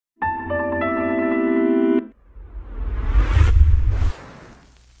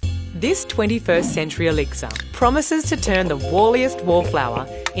This 21st century elixir promises to turn the walliest wallflower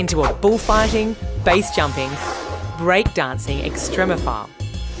into a bullfighting, base-jumping, breakdancing extremophile.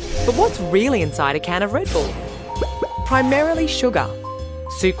 But what's really inside a can of Red Bull? Primarily sugar.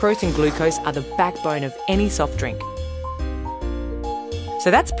 Sucrose and glucose are the backbone of any soft drink. So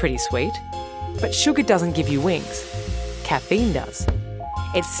that's pretty sweet. But sugar doesn't give you wings. Caffeine does.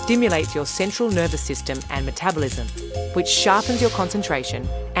 It stimulates your central nervous system and metabolism, which sharpens your concentration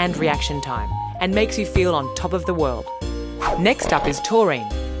and reaction time and makes you feel on top of the world. Next up is taurine,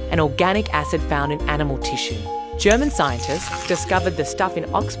 an organic acid found in animal tissue. German scientists discovered the stuff in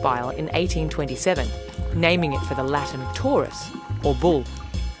ox bile in 1827, naming it for the Latin taurus, or bull.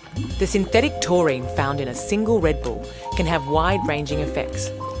 The synthetic taurine found in a single Red Bull can have wide-ranging effects.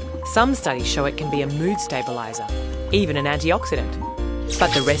 Some studies show it can be a mood stabiliser, even an antioxidant.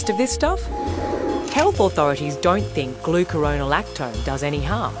 But the rest of this stuff? Health authorities don't think glucuronolactone does any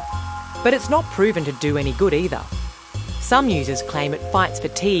harm. But it's not proven to do any good either. Some users claim it fights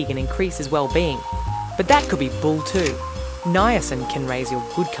fatigue and increases well-being. But that could be bull too. Niacin can raise your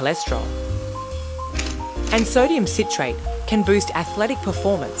good cholesterol. And sodium citrate can boost athletic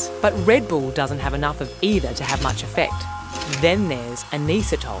performance, but Red Bull doesn't have enough of either to have much effect. Then there's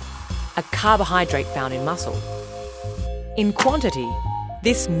inositol, a carbohydrate found in muscle. In quantity,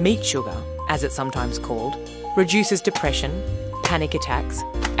 this meat sugar, as it's sometimes called, reduces depression, panic attacks,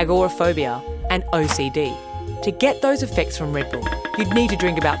 agoraphobia, and OCD. To get those effects from Red Bull, you'd need to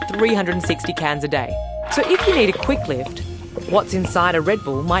drink about 360 cans a day. So if you need a quick lift, what's inside a Red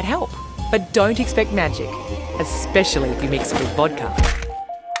Bull might help. But don't expect magic, especially if you mix it with vodka.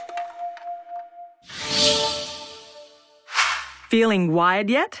 Feeling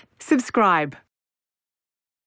wired yet? Subscribe.